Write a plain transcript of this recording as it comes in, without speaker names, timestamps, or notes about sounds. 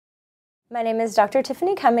My name is Dr.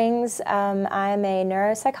 Tiffany Cummings. I'm a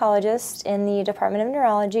neuropsychologist in the Department of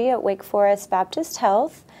Neurology at Wake Forest Baptist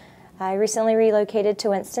Health. I recently relocated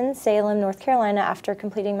to Winston-Salem, North Carolina after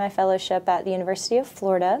completing my fellowship at the University of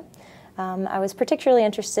Florida. I was particularly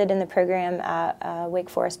interested in the program at Wake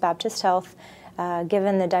Forest Baptist Health,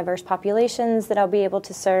 given the diverse populations that I'll be able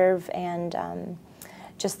to serve and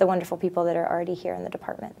just the wonderful people that are already here in the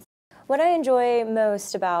department. What I enjoy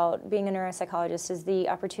most about being a neuropsychologist is the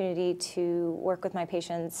opportunity to work with my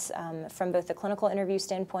patients from both a clinical interview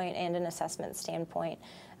standpoint and an assessment standpoint.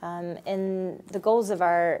 And the goals of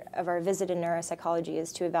our visit in neuropsychology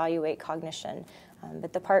is to evaluate cognition.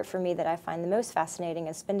 But the part for me that I find the most fascinating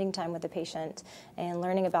is spending time with the patient and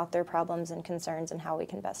learning about their problems and concerns and how we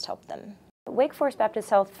can best help them. Wake Forest Baptist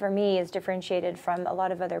Health, for me, is differentiated from a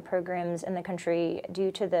lot of other programs in the country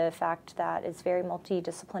due to the fact that it's very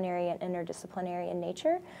multidisciplinary and interdisciplinary in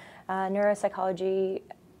nature. Neuropsychology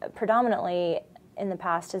predominantly in the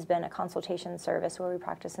past has been a consultation service where we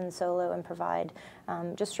practice in solo and provide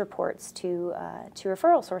just reports to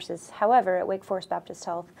referral sources. However, at Wake Forest Baptist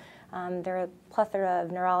Health, there are a plethora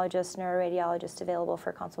of neurologists, neuroradiologists available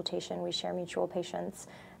for consultation. We share mutual patients.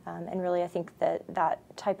 And really, I think that that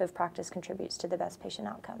type of practice contributes to the best patient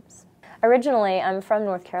outcomes. Originally, I'm from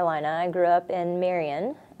North Carolina. I grew up in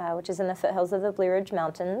Marion, which is in the foothills of the Blue Ridge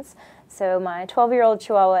Mountains. So my 12-year-old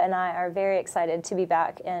Chihuahua and I are very excited to be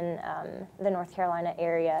back in the North Carolina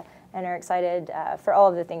area and are excited for all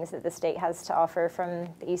of the things that the state has to offer, from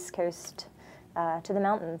the East Coast to the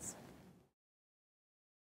mountains.